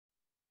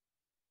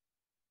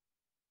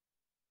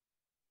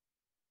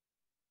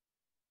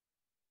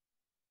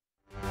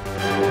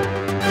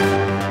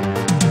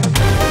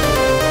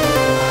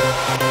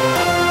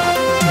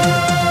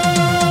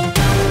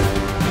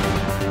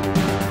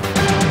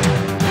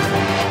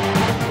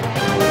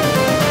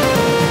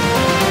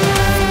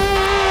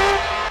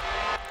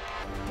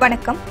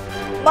வணக்கம்.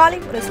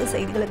 மாலைமுரசு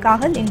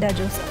செய்திகளுக்காக Linda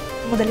Joseph.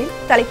 முதலில்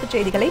தலைப்புச்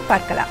செய்திகளை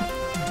பார்க்கலாம்.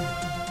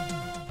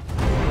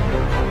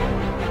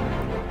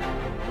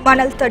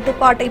 மணல்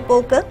தட்டுப்பாட்டை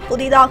போக்க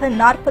புதிதாக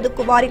 40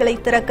 குவாரிகளை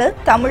திறக்க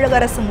தமிழக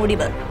அரசு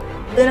முடிவு.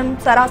 தினம்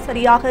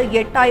சராசரியாக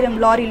 8000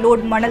 லாரி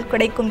லோட் மணல்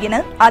கிடைக்கும்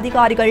என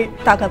அதிகாரிகள்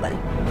தகவல்.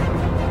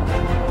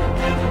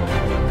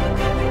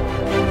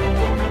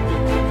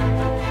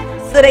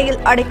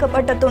 சிறையில்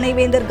அடைக்கப்பட்ட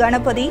துணைவேந்தர்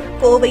கணபதி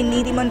கோவை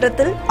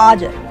நீதிமன்றத்தில்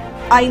ஆஜர்.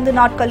 5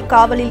 நாட்கள்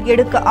காவலில்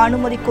எடுக்க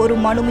அனுமதி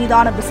கோரும் மனு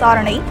மீதான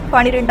விசாரணை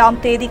 12ஆம்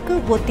தேதிக்கு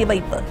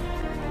ஒத்திவைப்பு.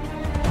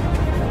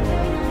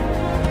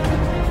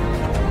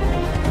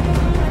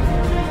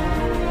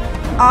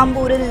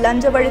 ஆம்பூரில்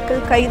லஞ்ச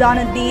வழக்கில்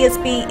கைதான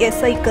டிஎஸ்பி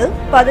எஸ்ஐக்கு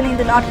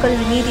 15 நாட்கள்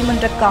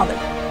நீதிமன்ற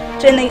காவல்.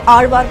 சென்னை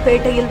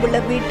ஆழ்வார்பேட்டையில் உள்ள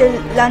வீட்டில்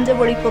லஞ்ச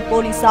ஒழிப்பு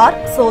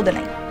போலீசார்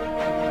சோதனை.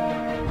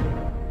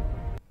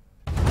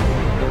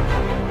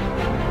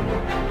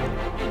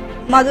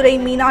 மதுரை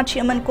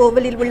மீனாட்சியம்மன்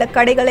கோவிலில் உள்ள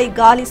கடைகளை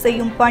காலி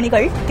செய்யும்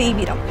பணிகள்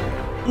தீவிரம்.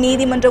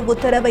 நீதிமன்ற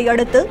உத்தரவை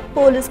அடுத்து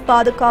போலீஸ்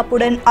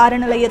பாதுகாப்புடன்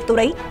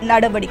அறநிலையத்துறை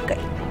நடவடிக்கை.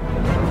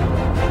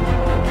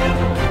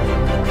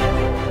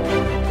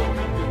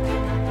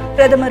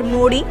 பிரதமர்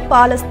மோடி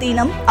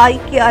பாலஸ்தீனம்,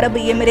 ஐக்கிய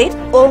அரபு எமிரேட்,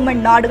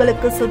 ஓமன்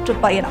நாடுகளுக்கு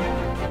சுற்றுப்பயணம்.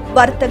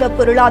 வர்த்தக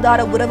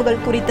பொருளாதார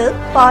உறவுகள் குறித்து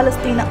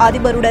பாலஸ்தீன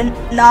அதிபருடன்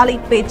நாளை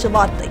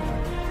பேச்சுவார்த்தை.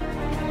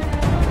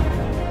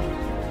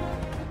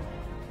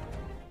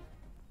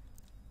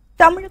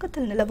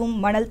 தமிழகத்தில் நிலவும்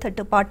மணல்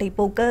தட்டுப்பாட்டை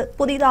போக்க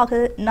புதிதாக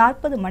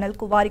 40 மணல்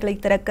குவாரிகளை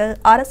திறக்க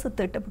அரசு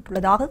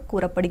திட்டமிட்டுள்ளதாக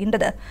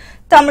கூறப்படுகின்றது.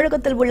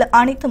 தமிழகத்தில் உள்ள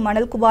அனைத்து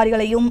மணல்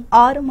குவாரிகளையும்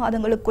 6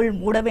 மாதங்களுக்குள்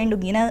மூட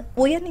வேண்டும் என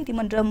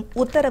உயர்நீதிமன்றம்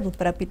உத்தரவு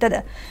பிறப்பித்தது.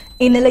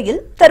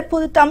 இந்நிலையில்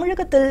தற்போது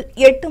தமிழகத்தில்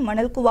 8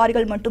 மணல்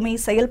குவாரிகள் மட்டுமே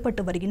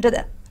செயல்பட்டு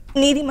வருகின்றது.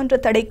 நீதிமன்ற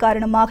தடை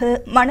காரணமாக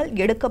மணல்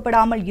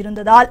எடுக்கப்படாமல்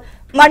இருந்ததால்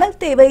மணல்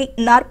தேவை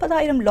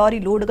 40,000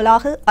 லாரி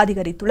லோடுகளாக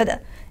அதிகரித்துள்ளது.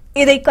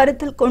 இதை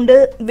கருத்தில் கொண்டு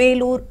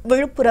வேலூர்,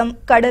 விழுப்புரம்,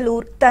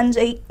 கடலூர்,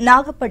 தஞ்சை,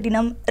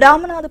 நாகப்பட்டினம்,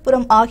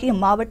 ராமநாதபுரம் ஆகிய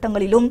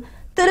மாவட்டங்களிலும்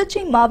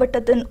திருச்சி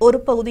மாவட்டத்தின் ஒரு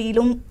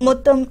பகுதியிலும்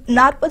மொத்தம்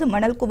 40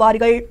 மணல்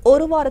குவாரிகள்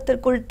ஒரு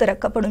வாரத்திற்குள்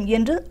திறக்கப்படும்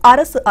என்று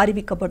அரசு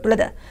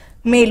அறிவிக்கப்பட்டுள்ளது.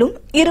 மேலும்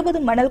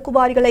 20 மணல்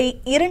குவாரிகளை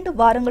 2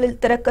 வாரங்களில்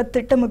திறக்க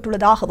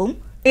திட்டமிட்டுள்ளதாகவும்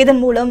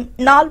இதன் மூலம்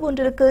நாள்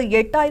ஒன்றிற்கு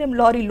 8000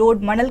 லாரி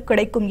லோட் மணல்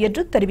கிடைக்கும்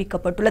என்று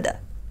தெரிவிக்கப்பட்டுள்ளது.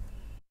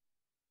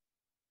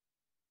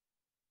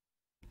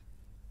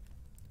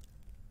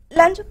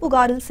 லஞ்ச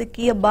புகாரில்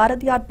சிக்கிய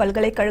பாரதியார்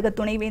பல்கலைக்கழக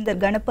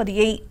துணைவேந்தர்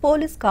கணபதியை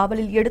போலீஸ்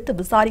காவலில் எடுத்து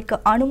விசாரிக்க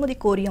அனுமதி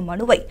கோரிய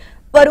மனுவை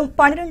வரும்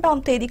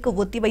 12ஆம் தேதிக்கு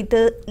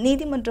ஒத்திவைத்து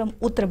நீதிமன்றம்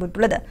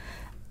உத்தரவிட்டுள்ளது.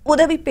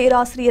 உதவி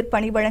பேராசிரியர்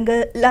பணி வழங்க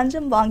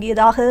லஞ்சம்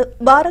வாங்கியதாக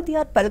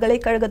பாரதியார்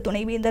பல்கலைக்கழக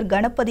துணைவேந்தர்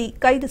கணபதி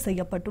கைது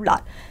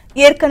செய்யப்பட்டுள்ளார்.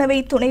 ஏற்கனவே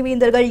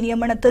துணைவேந்தர்கள்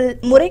நியமனத்தில்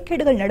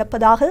முறைகேடுகள்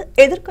நடப்பதாக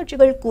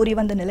எதிர்க்கட்சிகள் கூறி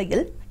வந்த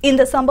நிலையில்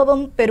இந்த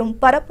சம்பவம் பெரும்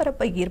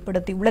பரபரப்பை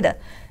ஏற்படுத்தியுள்ளது.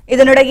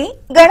 இதனிடையே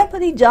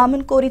கணபதி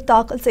ஜாமீன் கோரி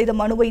தாக்கல் செய்த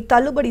மனுவை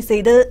தள்ளுபடி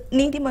செய்து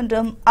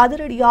நீதிமன்றம்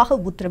அதிரடியாக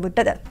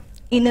உத்தரவிட்டது.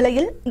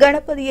 இந்நிலையில்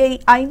கணபதியை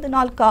 5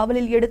 நாள்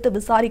காவலில் எடுத்து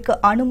விசாரிக்க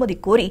அனுமதி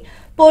கோரி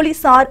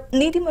போலீசார்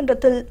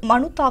நீதிமன்றத்தில்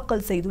மனு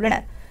தாக்கல்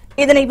செய்துள்ளனர்.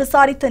 இதனை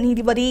விசாரித்த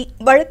நீதிபதி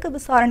வழக்கு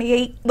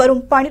விசாரணையை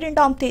வரும்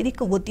 12ஆம்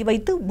தேதிக்கு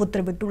ஒத்திவைத்து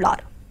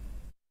உத்தரவிட்டுள்ளார்.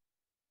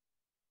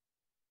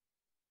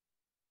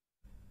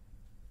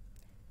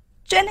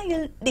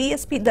 சென்னையில்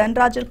டிஎஸ்பி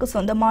தன்ராஜிற்கு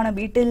சொந்தமான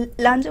வீட்டில்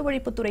லஞ்ச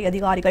ஒழிப்புத்துறை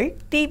அதிகாரிகள்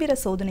தீவிர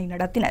சோதனை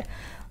நடத்தினர்.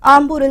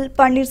 ஆம்பூரில்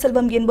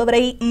பன்னீர்செல்வம்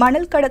என்பவரை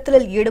மணல்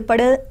கடத்தலில்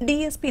ஈடுபட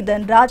டிஎஸ்பி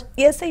தன்ராஜ்,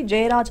 எஸ்ஐ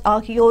ஜெயராஜ்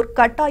ஆகியோர்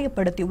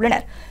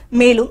கட்டாயப்படுத்தியுள்ளனர்.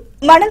 மேலும்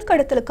மணல்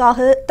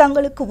கடத்தலுக்காக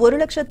தங்களுக்கு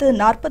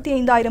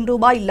 1,45,000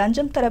 ரூபாய்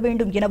லஞ்சம் தர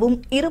வேண்டும் எனவும்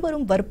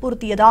இருவரும்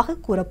வற்புறுத்தியதாக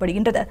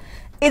கூறப்படுகின்றது.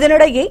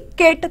 இதனிடையே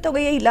கேட்ட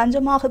தொகையை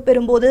லஞ்சமாக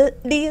பெறும்போது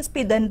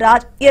டிஎஸ்பி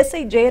தன்ராஜ்,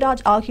 எஸ்ஐ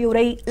ஜெயராஜ்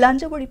ஆகியோரை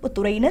லஞ்ச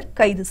ஒழிப்புத்துறையினர்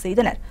கைது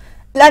செய்தனர்.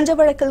 லஞ்ச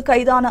வழக்கில்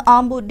கைதான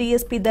ஆம்பூர்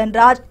டிஎஸ்பி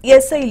தன்ராஜ்,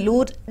 எஸ்ஐ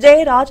லூர்ட்,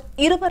 ஜெயராஜ்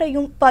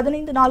இருவரையும்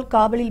 15 நாள்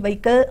காவலில்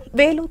வைக்க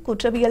வேலூர்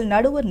குற்றவியல்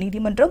நடுவர்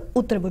நீதிமன்றம்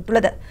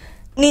உத்தரவிட்டுள்ளது.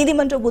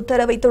 நீதிமன்ற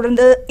உத்தரவை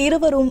தொடர்ந்து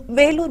இருவரும்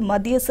வேலூர்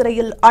மத்திய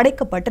சிறையில்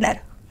அடைக்கப்பட்டனர்.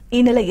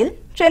 இந்நிலையில்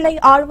சென்னை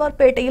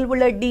ஆழ்வார்பேட்டையில்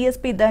உள்ள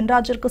டிஎஸ்பி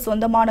தன்ராஜிற்கு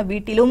சொந்தமான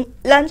வீட்டிலும்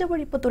லஞ்ச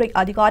ஒழிப்புத்துறை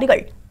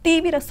அதிகாரிகள்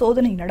தீவிர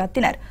சோதனை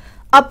நடத்தினர்.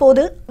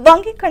 அப்போது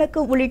வங்கிக்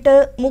கணக்கு உள்ளிட்ட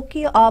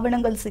முக்கிய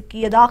ஆவணங்கள்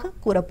சிக்கியதாக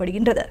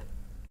கூறப்படுகின்றது.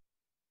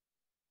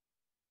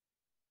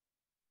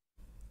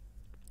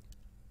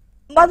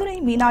 மதுரை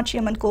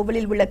மீனாட்சியம்மன்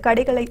கோவிலில் உள்ள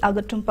கடைகளை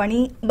அகற்றும் பணி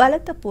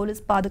பலத்த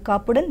போலீஸ்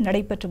பாதுகாப்புடன்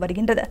நடைபெற்று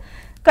வருகின்றது.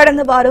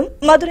 கடந்த வாரம்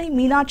மதுரை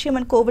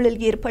மீனாட்சியம்மன் கோவிலில்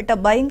ஏற்பட்ட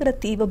பயங்கர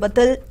தீ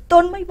விபத்தில்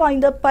தொன்மை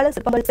வாய்ந்த பல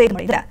சிற்பங்கள்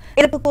சேதமடைந்தன.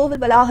 இதற்கு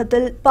கோவில்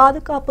வளாகத்தில்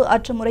பாதுகாப்பு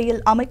அற்ற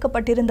முறையில்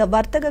அமைக்கப்பட்டிருந்த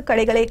வர்த்தக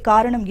கடைகளே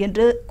காரணம்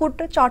என்று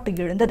குற்றச்சாட்டு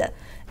எழுந்தது.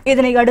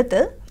 இதனையடுத்து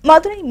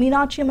மதுரை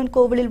மீனாட்சியம்மன்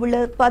கோவிலில் உள்ள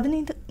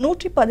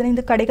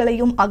 115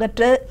 கடைகளையும்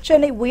அகற்ற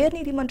சென்னை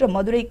உயர்நீதிமன்ற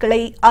மதுரை கிளை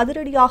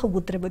அதிரடியாக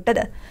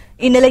உத்தரவிட்டது.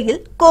 இந்நிலையில்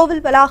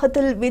கோவில்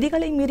வளாகத்தில்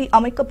விதிகளை மீறி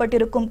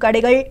அமைக்கப்பட்டிருக்கும்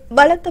கடைகள்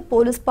பலத்த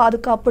போலீஸ்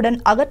பாதுகாப்புடன்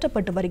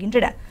அகற்றப்பட்டு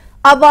வருகின்றன.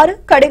 அவ்வாறு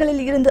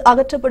கடைகளில் இருந்து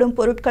அகற்றப்படும்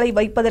பொருட்களை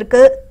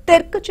வைப்பதற்கு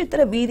தெற்கு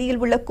சித்திர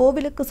வீதியில் உள்ள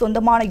கோவிலுக்கு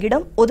சொந்தமான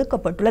இடம்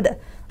ஒதுக்கப்பட்டுள்ளது.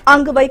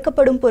 அங்கு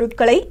வைக்கப்படும்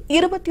பொருட்களை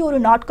 21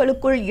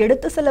 நாட்களுக்குள்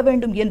எடுத்து செல்ல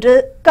வேண்டும் என்று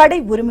கடை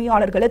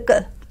உரிமையாளர்களுக்கு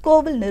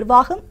கோவில்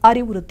நிர்வாகம்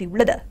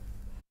அறிவுறுத்தியுள்ளது.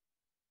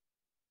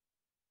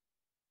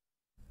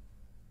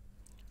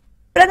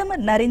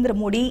 பிரதமர் நரேந்திர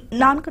மோடி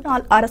 4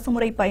 நாள்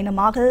அரசுமுறை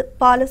பயணமாக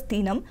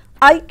பாலஸ்தீனம்,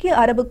 ஐக்கிய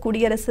அரபு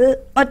குடியரசு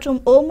மற்றும்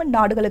ஓமன்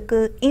நாடுகளுக்கு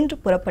இன்று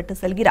புறப்பட்டு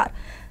செல்கிறார்.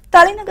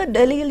 தலைநகர்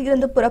டெல்லியில்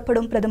இருந்து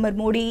புறப்படும் பிரதமர்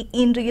மோடி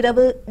இன்று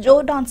இரவு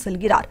ஜோர்டான்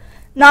செல்கிறார்.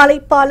 நாளை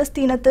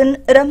பாலஸ்தீனத்தின்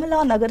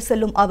ரமல்லா நகர்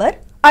செல்லும் அவர்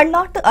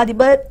அந்நாட்டு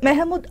அதிபர்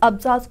மெஹமூத்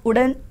அப்சாஸ்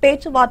உடன்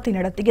பேச்சுவார்த்தை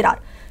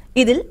நடத்துகிறார்.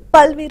 இதில்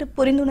பல்வேறு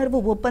புரிந்துணர்வு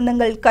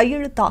ஒப்பந்தங்கள்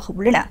கையெழுத்தாக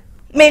உள்ளன.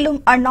 மேலும்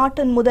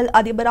அந்நாட்டின் முதல்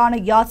அதிபரான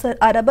யாசர்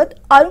அரபத்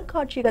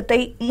அருங்காட்சியகத்தை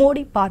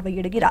மோடி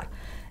பார்வையிடுகிறார்.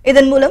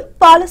 இதன் மூலம்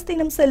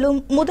பாலஸ்தீனம் செல்லும்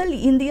முதல்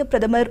இந்திய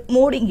பிரதமர்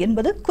மோடி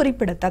என்பது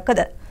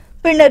குறிப்பிடத்தக்கது.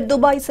 பின்னர்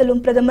துபாய்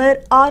செல்லும் பிரதமர்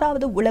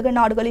 6வது உலக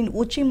நாடுகளின்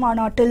உச்சி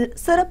மாநாட்டில்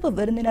சிறப்பு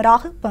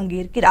விருந்தினராக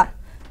பங்கேற்கிறார்.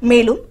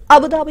 மேலும்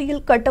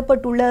அபுதாபியில்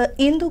கட்டப்பட்டுள்ள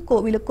இந்து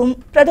கோவிலுக்கும்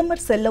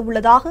பிரதமர் செல்ல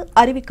உள்ளதாக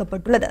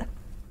அறிவிக்கப்பட்டுள்ளது.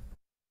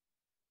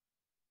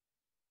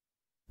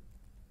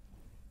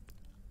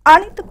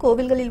 அனைத்து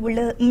கோவில்களில் உள்ள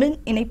மின்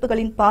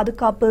இணைப்புகளின்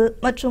பாதுகாப்பு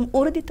மற்றும்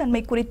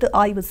உறுதித்தன்மை குறித்து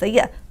ஆய்வு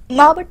செய்ய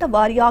மாவட்ட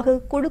வாரியாக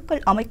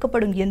குழுக்கள்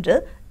அமைக்கப்படும் என்று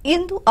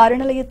இந்து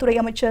அறநிலையத்துறை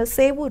அமைச்சர்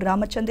சேவூர்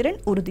ராமச்சந்திரன்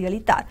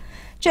உறுதியளித்தார்.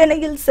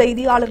 சென்னையில்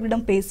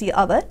செய்தியாளர்களிடம் பேசிய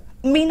அவர்,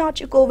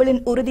 மீனாட்சி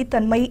கோவிலின்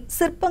உறுதித்தன்மை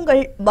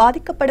சிற்பங்கள்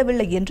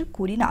பாதிக்கப்படவில்லை என்று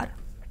கூறினார்.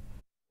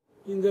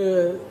 இந்த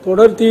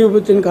தொடர் தீ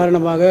விபத்தின்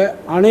காரணமாக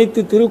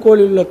அனைத்து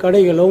திருக்கோயிலில் உள்ள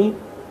கடைகளும்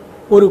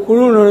ஒரு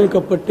குழு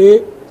நியமிக்கப்பட்டு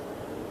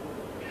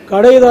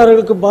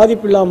கடைதாரர்களுக்கு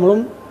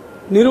பாதிப்பில்லாமலும்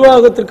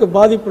நிர்வாகத்திற்கு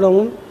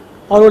பாதிப்பில்லாமலும்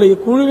அவருடைய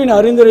குழுவின்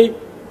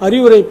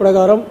அறிவுரை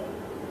பிரகாரம்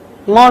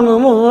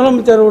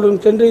முதலமைச்சர்களுடன்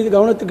சென்று இது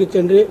கவனத்துக்கு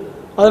சென்று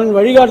அதன்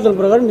வழிகாட்டுதல்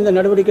பிரகாரம் இந்த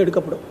நடவடிக்கை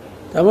எடுக்கப்படும்.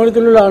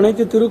 தமிழகத்தில் உள்ள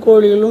அனைத்து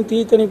திருக்கோயில்களிலும்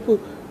தீயணைப்பு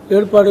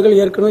ஏற்பாடுகள்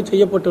ஏற்கனவே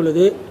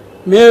செய்யப்பட்டுள்ளது.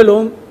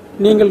 மேலும்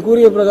நீங்கள்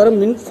கூறிய பிரகாரம்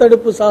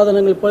மின்தடுப்பு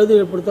சாதனங்கள் பழுது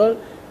ஏற்படுத்தால்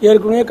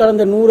ஏற்கனவே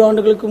கடந்த 100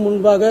 ஆண்டுகளுக்கு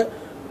முன்பாக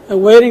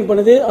ஒயரிங்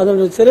பண்ணது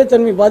அதனுடைய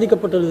சிறைத்தன்மை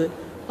பாதிக்கப்பட்டுள்ளது.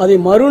 அதை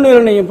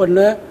மறுநிர்ணயம் பண்ண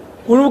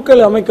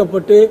குழுக்கள்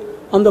அமைக்கப்பட்டு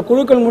அந்த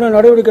குழுக்கள் மூலம்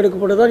நடவடிக்கை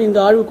எடுக்கப்பட்டதால் இந்த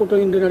ஆய்வுக்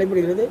கூட்டம் இன்று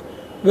நடைபெறுகிறது.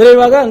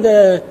 விரைவாக அந்த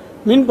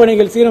மின்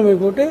பணிகள்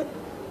சீரமைக்கப்பட்டு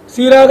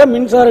சீராக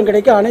மின்சாரம்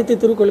கிடைக்க அனைத்து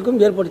திருக்கோயிலுக்கும்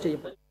ஏற்பாடு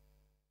செய்யப்படும்.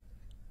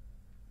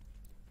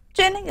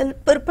 சென்னையில்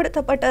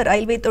பிற்படுத்தப்பட்ட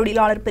ரயில்வே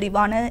தொழிலாளர்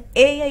பிரிவான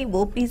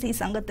AIOPC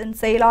சங்கத்தின்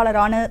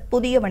செயலாளரான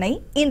புதியவனை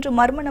இன்று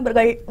மர்ம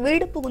நபர்கள்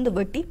வீடு புகுந்து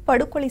வெட்டி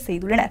படுகொலை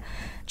செய்துள்ளனர்.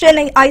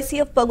 சென்னை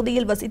ICF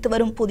பகுதியில் வசித்து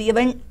வரும்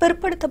புதியவன்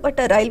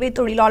பிற்படுத்தப்பட்ட ரயில்வே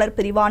தொழிலாளர்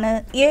பிரிவான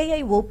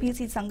AIOPC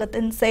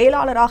சங்கத்தின்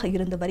செயலாளராக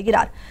இருந்து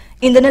வருகிறார்.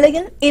 இந்த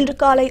நிலையில் இன்று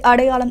காலை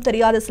அடையாளம்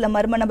தெரியாத சில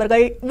மர்ம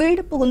நபர்கள்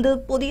வீடு புகுந்து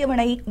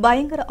புதியவனை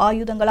பயங்கர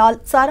ஆயுதங்களால்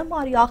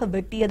சரமாரியாக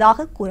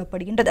வெட்டியதாக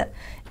கூறப்படுகின்றது.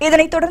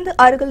 இதனைத் தொடர்ந்து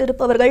அருகில்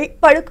இருப்பவர்கள்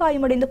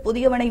படுகாயமடைந்த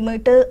புதியவனை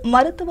மீட்டு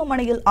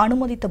மருத்துவமனையில்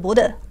அனுமதித்த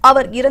போது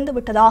அவர்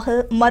இறந்துவிட்டதாக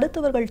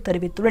மருத்துவர்கள்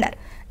தெரிவித்துள்ளனர்.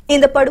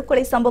 இந்த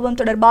படுகொலை சம்பவம்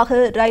தொடர்பாக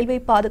ரயில்வே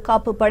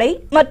பாதுகாப்பு படை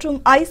மற்றும்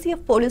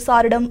ICF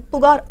போலீசாரிடம்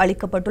புகார்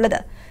அளிக்கப்பட்டுள்ளது.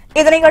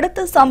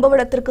 இதனையடுத்து சம்பவ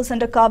இடத்திற்கு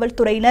சென்ற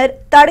காவல்துறையினர்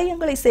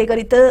தடயங்களை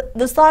சேகரித்து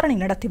விசாரணை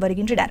நடத்தி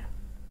வருகின்றனர்.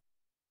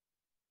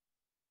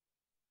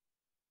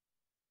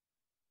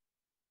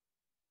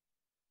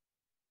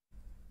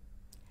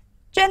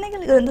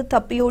 சென்னையில் இருந்து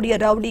தப்பியோடிய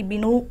ரவுடி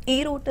பினு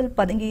ஈரோட்டில்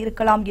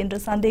பதுங்கியிருக்கலாம் என்ற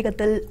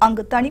சந்தேகத்தில்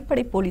அங்கு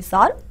தனிப்படை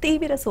போலீசார்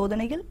தீவிர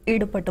சோதனையில்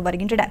ஈடுபட்டு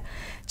வருகின்றனர்.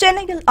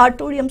 சென்னையில்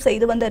அட்டூழியம்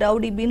செய்து வந்த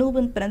ரவுடி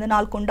பினுவின்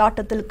பிறந்தநாள்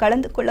கொண்டாட்டத்தில்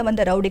கலந்து கொள்ள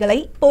வந்த ரவுடிகளை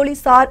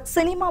போலீசார்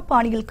சினிமா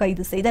பாணியில்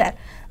கைது செய்தனர்.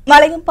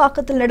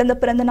 மலையம்பாக்கத்தில் நடந்த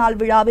பிறந்தநாள்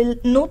விழாவில்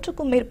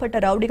 100க்கும் மேற்பட்ட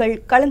ரவுடிகள்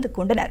கலந்து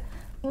கொண்டனர்.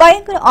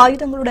 பயங்கர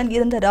ஆயுதங்களுடன்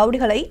இருந்த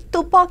ரவுடிகளை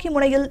துப்பாக்கி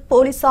முனையில்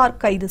போலீசார்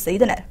கைது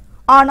செய்தனர்.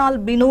 ஆனால்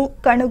பினு,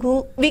 கணுகு,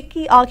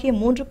 விக்கி ஆகிய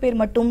 3 பேர்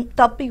மட்டும்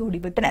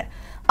தப்பியோடிவிட்டனர்.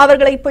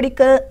 அவர்களை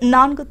பிடிக்க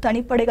 4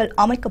 தனிப்படைகள்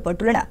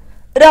அமைக்கப்பட்டுள்ளன.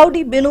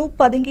 ரவுடி பினு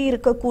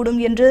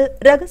பதுங்கியிருக்கக்கூடும் என்று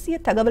ரகசிய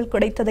தகவல்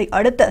கிடைத்ததை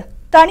அடுத்து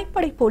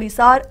தனிப்படை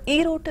போலீசார்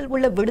ஈரோட்டில்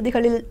உள்ள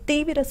விடுதிகளில்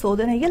தீவிர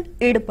சோதனையில்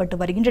ஈடுபட்டு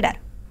வருகின்றனர்.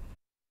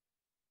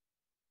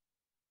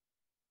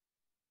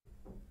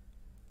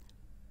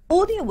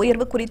 ஊதிய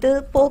உயர்வு குறித்து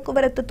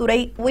போக்குவரத்து துறை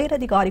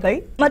உயரதிகாரிகள்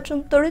மற்றும்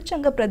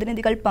தொழிற்சங்க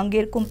பிரதிநிதிகள்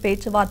பங்கேற்கும்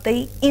பேச்சுவார்த்தை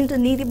இன்று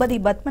நீதிபதி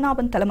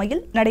பத்மநாபன்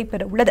தலைமையில்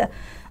நடைபெறவுள்ளது.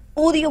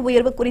 ஊதிய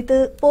உயர்வு குறித்து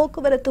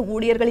போக்குவரத்து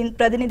ஊழியர்களின்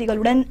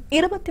பிரதிநிதிகளுடன்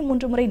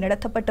 23 முறை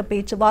நடத்தப்பட்ட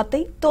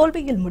பேச்சுவார்த்தை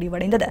தோல்வியில்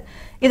முடிவடைந்தது.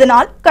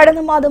 இதனால்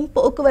கடந்த மாதம்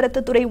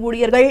போக்குவரத்து துறை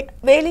ஊழியர்கள்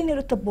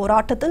வேலைநிறுத்த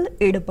போராட்டத்தில்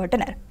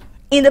ஈடுபட்டனர்.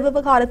 இந்த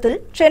விவகாரத்தில்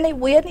சென்னை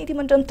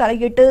உயர்நீதிமன்றம்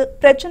தலையிட்டு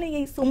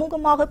பிரச்சினையை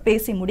சுமூகமாக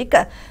பேசி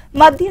முடிக்க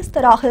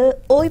மத்தியஸ்தராக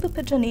ஓய்வு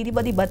பெற்ற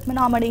நீதிபதி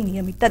பத்மநாபனை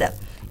நியமித்தது.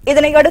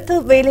 இதனையடுத்து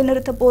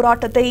வேலைநிறுத்த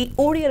போராட்டத்தை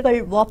ஊழியர்கள்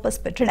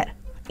வாபஸ் பெற்றனர்.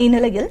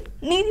 இந்நிலையில்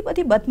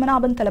நீதிபதி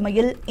பத்மநாபன்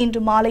தலைமையில்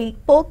இன்று மாலை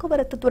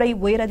போக்குவரத்து துறை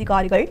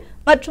உயரதிகாரிகள்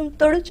மற்றும்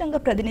தொழிற்சங்க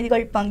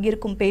பிரதிநிதிகள்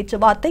பங்கேற்கும்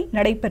பேச்சுவார்த்தை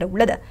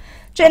நடைபெறவுள்ளது.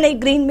 சென்னை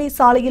கிரீன்வே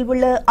சாலையில்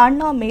உள்ள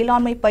அண்ணா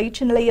மேலாண்மை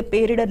பயிற்சி நிலைய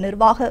பேரிடர்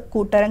நிர்வாக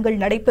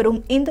கூட்டரங்கில்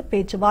நடைபெறும் இந்த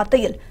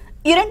பேச்சுவார்த்தையில்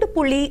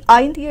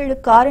 2.57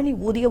 காரணி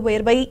ஊதிய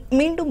உயர்வை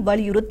மீண்டும்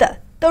வலியுறுத்த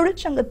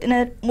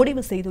தொழிற்சங்கத்தினர்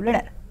முடிவு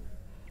செய்துள்ளனர்.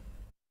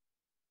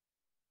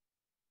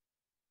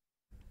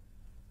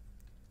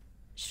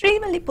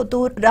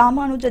 ஸ்ரீவில்லிபுத்தூர்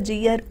ராமானுஜ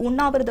ஜீயர்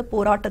உண்ணாவிரத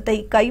போராட்டத்தை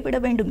கைவிட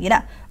வேண்டும் என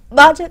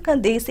பாஜக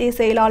தேசிய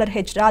செயலாளர்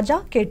H. ராஜா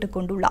கேட்டுக்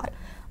கொண்டுள்ளார்.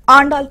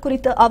 ஆண்டாள்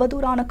குறித்த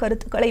அவதூறான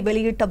கருத்துக்களை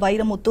வெளியிட்ட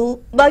வைரமுத்து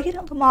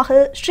பகிரங்கமாக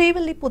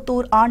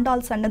ஸ்ரீவில்லிபுத்தூர்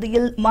ஆண்டாள்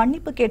சன்னதியில்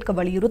மன்னிப்பு கேட்க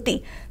வலியுறுத்தி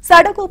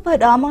சடகோப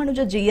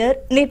ராமானுஜ ஜீயர்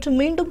நேற்று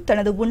மீண்டும்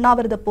தனது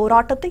உண்ணாவிரத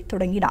போராட்டத்தை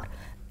தொடங்கினார்.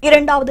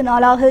 இரண்டாவது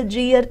நாளாக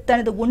ஜீயர்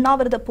தனது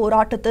உண்ணாவிரத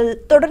போராட்டத்தில்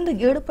தொடர்ந்து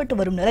ஈடுபட்டு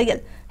வரும்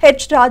நிலையில்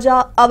H. ராஜா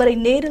அவரை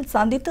நேரில்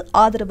சந்தித்து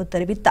ஆதரவு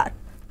தெரிவித்தார்.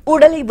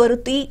 உடலை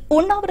வருத்தி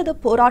உண்ணாவிரத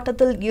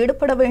போராட்டத்தில்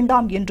ஈடுபட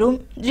வேண்டாம் என்றும்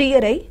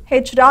ஜீயரை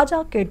H. ராஜா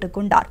கேட்டுக்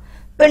கொண்டார்.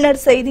 பின்னர்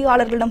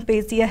செய்தியாளர்களிடம்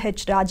பேசிய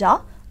H. ராஜா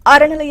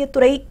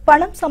அறநிலையத்துறை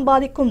பணம்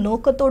சம்பாதிக்கும்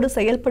நோக்கத்தோடு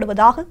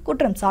செயல்படுவதாக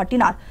குற்றம்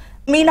சாட்டினார்.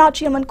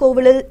 மீனாட்சியம்மன்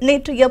கோவிலில்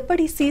நேற்று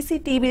எப்படி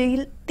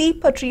CCTVயில் தீ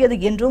பற்றியது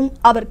என்றும்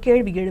அவர்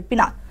கேள்வி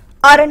எழுப்பினார்.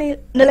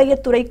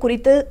 அறநிலையத்துறை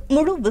குறித்து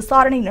முழு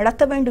விசாரணை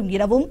நடத்த வேண்டும்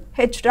எனவும்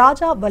H.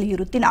 ராஜா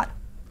வலியுறுத்தினார்.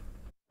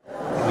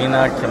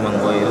 மீனாட்சியம்மன்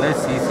கோயிலில்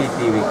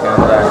CCTV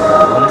கேமரா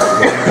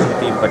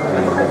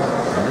தீப்பற்றியது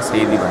என்று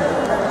செய்தி வந்தது.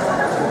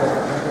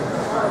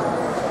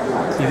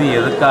 இது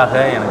எதுக்காக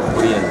எனக்கு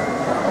புரியல,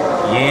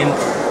 ஏன்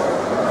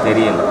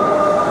தெரியல,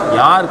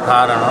 யார்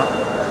காரணம்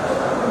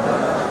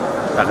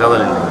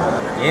தகவல் இல்லை.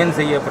 ஏன்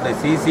செய்யப்பட்ட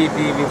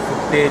CCTV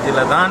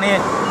ஃபுட்டேஜில் தானே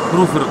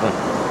ப்ரூஃப் இருக்கும்.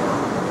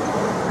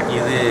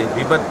 இது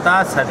விபத்தா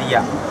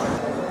சதியா?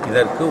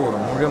 இதற்கு ஒரு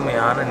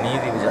முழுமையான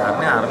நீதி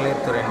விசாரணை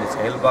அறநிலையத்துறையின்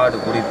செயல்பாடு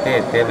குறித்தே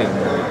தேவை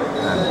என்பதை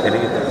நான்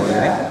தெரிவித்துக்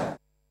கொள்கிறேன்.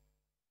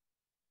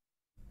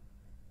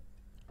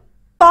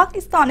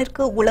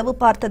 பாகிஸ்தானிற்கு உளவு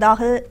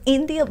பார்த்ததாக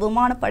இந்திய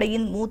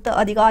விமானப்படையின் மூத்த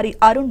அதிகாரி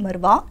அருண்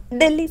மர்வா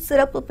டெல்லி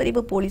சிறப்பு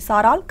பிரிவு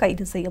போலீசாரால்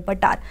கைது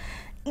செய்யப்பட்டார்.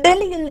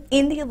 டெல்லியில்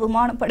இந்திய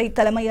விமானப்படை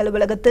தலைமை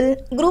அலுவலகத்தில்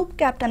குரூப்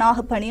கேப்டனாக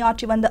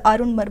பணியாற்றி வந்த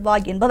அருண் மர்வா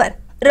என்பவர்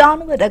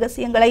ராணுவ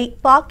ரகசியங்களை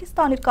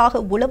பாகிஸ்தானிற்காக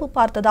உளவு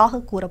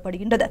பார்த்ததாக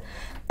கூறப்படுகின்றது.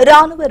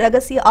 ராணுவ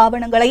ரகசிய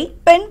ஆவணங்களை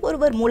பெண்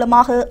ஒருவர்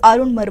மூலமாக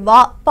அருண் மர்வா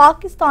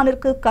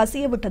பாகிஸ்தானிற்கு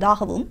கசிய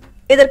விட்டதாகவும்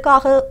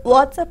இதற்காக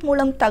வாட்ஸ்அப்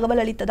மூலம்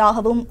தகவல்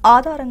அளித்ததாகவும்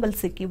ஆதாரங்கள்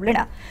சிக்கியுள்ளன.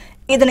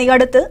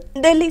 இதனையடுத்து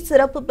டெல்லி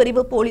சிறப்பு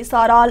பிரிவு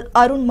போலீசாரால்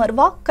அருண்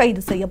மர்வா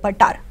கைது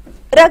செய்யப்பட்டார்.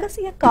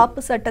 ரகசிய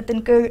காப்பு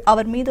சட்டத்தின் கீழ்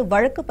அவர் மீது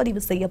வழக்கு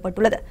பதிவு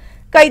செய்யப்பட்டுள்ளது.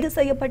 கைது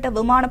செய்யப்பட்ட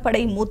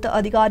விமானப்படை மூத்த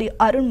அதிகாரி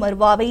அருண்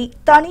மர்வாவை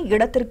தனி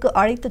இடத்திற்கு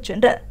அழைத்துச்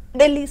சென்று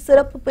டெல்லி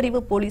சிறப்பு பிரிவு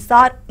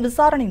போலீசார்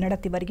விசாரணை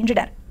நடத்தி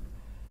வருகின்றனர்.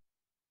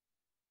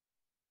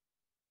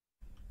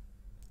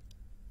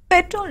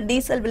 பெட்ரோல்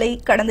டீசல் விலை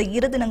கடந்த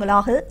 2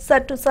 தினங்களாக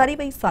சற்று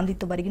சரிவை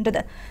சந்தித்து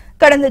வருகின்றது.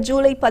 கடந்த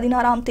ஜூலை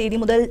 16ஆம் தேதி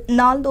முதல்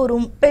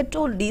நாள்தோறும்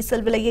பெட்ரோல்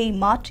டீசல் விலையை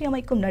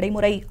மாற்றியமைக்கும்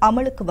நடைமுறை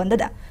அமலுக்கு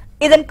வந்தது.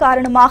 இதன்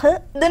காரணமாக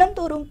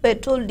தினந்தோறும்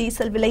பெட்ரோல்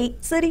டீசல் விலை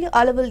சிறிய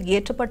அளவில்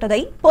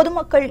ஏற்றப்பட்டதை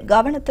பொதுமக்கள்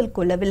கவனத்தில்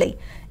கொள்ளவில்லை.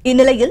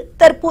 இந்நிலையில்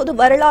தற்போது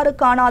வரலாறு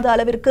காணாத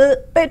அளவிற்கு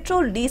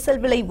பெட்ரோல்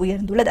டீசல் விலை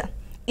உயர்ந்துள்ளது.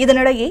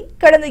 இதனிடையே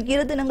கடந்த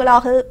 2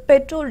 தினங்களாக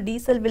பெட்ரோல்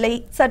டீசல் விலை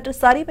சற்று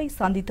சரிவை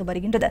சந்தித்து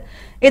வருகின்றது.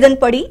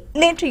 இதன்படி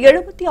நேற்று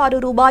 76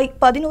 ரூபாய்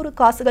 11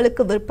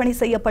 காசுகளுக்கு விற்பனை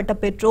செய்யப்பட்ட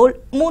பெட்ரோல்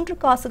 3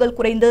 காசுகள்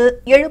குறைந்து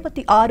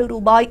 76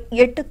 ரூபாய்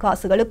 8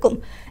 காசுகளுக்கும்,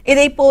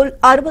 இதேபோல்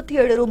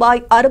 67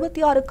 ரூபாய்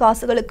 66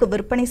 காசுகளுக்கு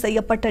விற்பனை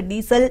செய்யப்பட்ட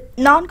டீசல்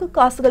 4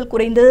 காசுகள்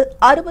குறைந்து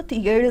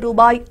 67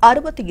 ரூபாய்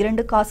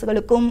 62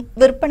 காசுகளுக்கும்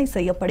விற்பனை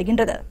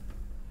செய்யப்படுகின்றது.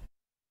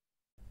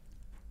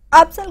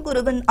 அப்சல்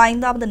குருவின்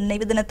 5வது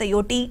நினைவு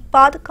தினத்தையொட்டி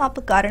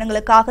பாதுகாப்பு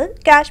காரணங்களுக்காக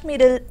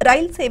காஷ்மீரில்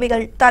ரயில்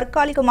சேவைகள்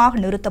தற்காலிகமாக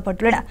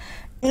நிறுத்தப்பட்டுள்ளன.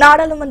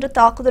 நாடாளுமன்ற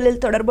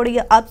தாக்குதலில்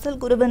தொடர்புடைய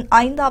அப்சல் குருவின்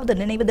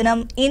 5வது நினைவு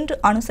தினம் இன்று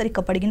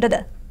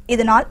அனுசரிக்கப்படுகின்றது.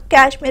 இதனால்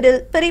காஷ்மீரில்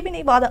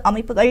பிரிவினைவாத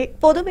அமைப்புகள்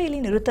பொதுவேலை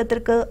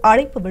நிறுத்தத்திற்கு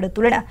அழைப்பு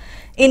விடுத்துள்ளன.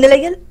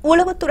 இந்நிலையில்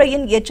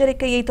உளவுத்துறையின்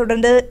எச்சரிக்கையை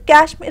தொடர்ந்து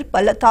காஷ்மீர்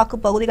பள்ளத்தாக்கு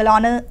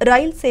பகுதிகளான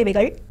ரயில்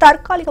சேவைகள்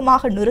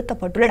தற்காலிகமாக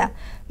நிறுத்தப்பட்டுள்ளன.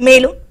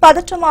 மேலும்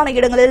பதற்றமான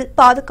இடங்களில்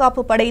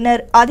பாதுகாப்பு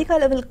படையினர் அதிக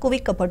அளவில்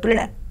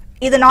குவிக்கப்பட்டுள்ளனர்.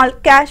 இதனால்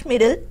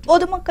காஷ்மீரில்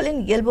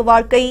பொதுமக்களின் இயல்பு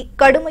வாழ்க்கை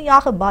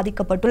கடுமையாக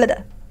பாதிக்கப்பட்டுள்ளது.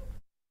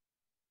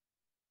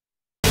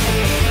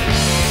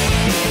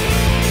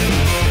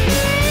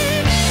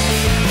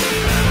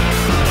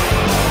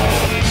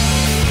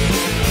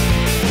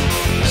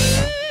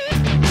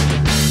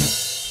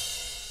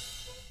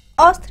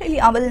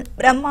 ஆஸ்திரேலியாவில்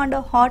பிரம்மாண்ட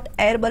ஹாட்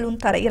ஏர் பலூன்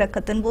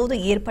தரையிறக்கத்தின் போது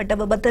ஏற்பட்ட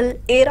விபத்தில்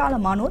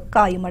ஏராளமானோர்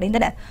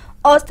காயமடைந்தனர்.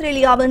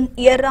 ஆஸ்திரேலியாவின்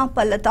எர்ரா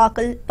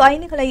பள்ளத்தாக்கில்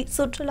பயணிகளை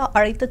சுற்றுலா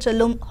அழைத்துச்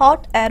செல்லும்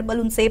ஹாட் ஏர்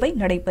பலூன் சேவை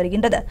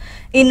நடைபெறுகின்றது.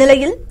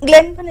 இந்நிலையில்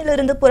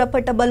கிளென்பனிலிருந்து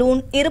புறப்பட்ட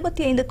பலூன்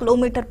 25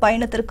 கிலோமீட்டர்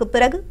பயணத்திற்கு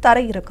பிறகு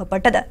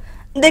தரையிறக்கப்பட்டது.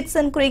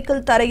 டிக்சன்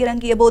கிரீக்கில்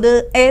தரையிறங்கிய போது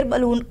ஏர்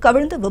பலூன்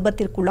கவிழ்ந்து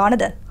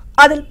விபத்திற்குள்ளானது.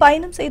 அதில்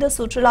பயணம் செய்த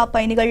சுற்றுலா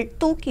பயணிகள்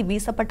தூக்கி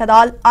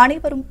வீசப்பட்டதால்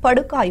அனைவரும்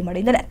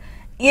படுகாயமடைந்தனர்.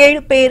 7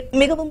 பேர்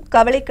மிகவும்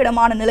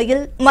கவலைக்கிடமான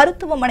நிலையில்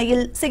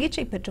மருத்துவமனையில்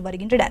சிகிச்சை பெற்று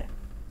வருகின்றனர்.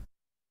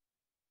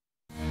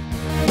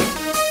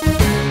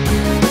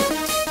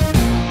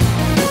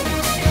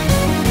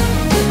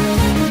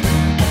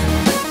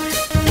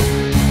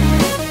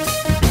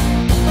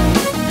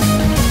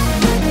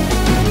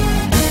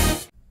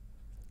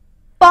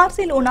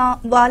 பார்சிலோனா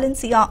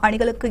வாலன்சியா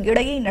அணிகளுக்கு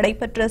இடையே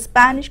நடைபெற்ற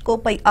ஸ்பானிஷ்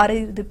கோப்பை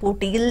அரையிறுதிப்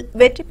போட்டியில்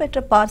வெற்றி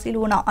பெற்ற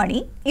பார்சிலோனா அணி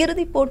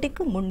இறுதிப்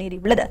போட்டிக்கு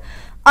முன்னேறியுள்ளது.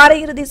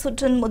 அரையிறுதி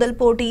சுற்றின் முதல்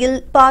போட்டியில்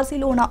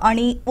பார்சிலோனா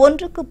அணி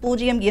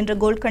 1-0 என்ற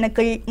கோல்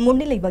கணக்கில்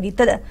முன்னிலை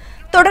வகித்தது.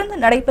 தொடர்ந்து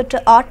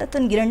நடைபெற்ற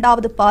ஆட்டத்தின்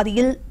இரண்டாவது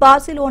பாதியில்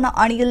பார்சிலோனா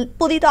அணியில்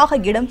புதிதாக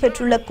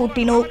இடம்பெற்றுள்ள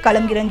கூட்டினோ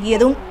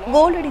களமிறங்கியதும்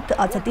கோல் அடித்து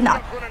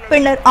அசத்தினார்.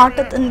 பின்னர்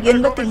ஆட்டத்தின்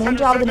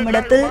 83வது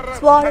நிமிடத்தில்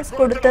சுவாரஸ்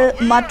கொடுத்த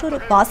மற்றொரு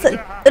பாஸில்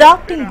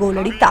ராக்டின் கோல்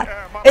அடித்தார்.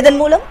 இதன்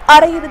மூலம்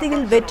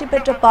அரையிறுதியில் வெற்றி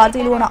பெற்ற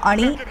பார்சிலோனா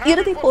அணி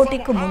இறுதிப்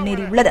போட்டிக்கு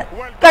முன்னேறியுள்ளது.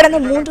 கடந்த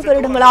 3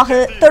 வருடங்களாக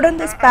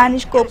தொடர்ந்து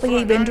ஸ்பானிஷ்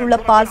கோப்பையை வென்றுள்ள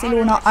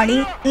பார்சிலோனா அணி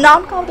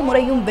 4வது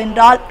முறையும்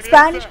வென்றால்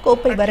ஸ்பானிஷ்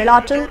கோப்பை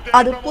வரலாற்றில்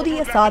அது புதிய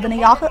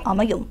சாதனையாக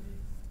அமையும்.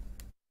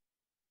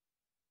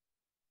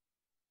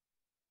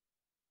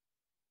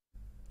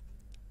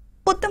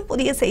 புத்தம்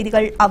புதிய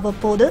செய்திகள்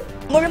அவ்வப்போது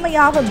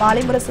முழுமையாக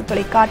மாலைமுரசு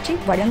தொலைக்காட்சி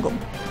வழங்கும்.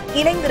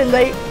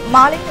 இணைந்திருங்கள்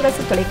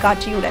மாலைமுரசு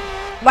தொலைக்காட்சியுடன்.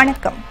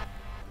 வணக்கம்.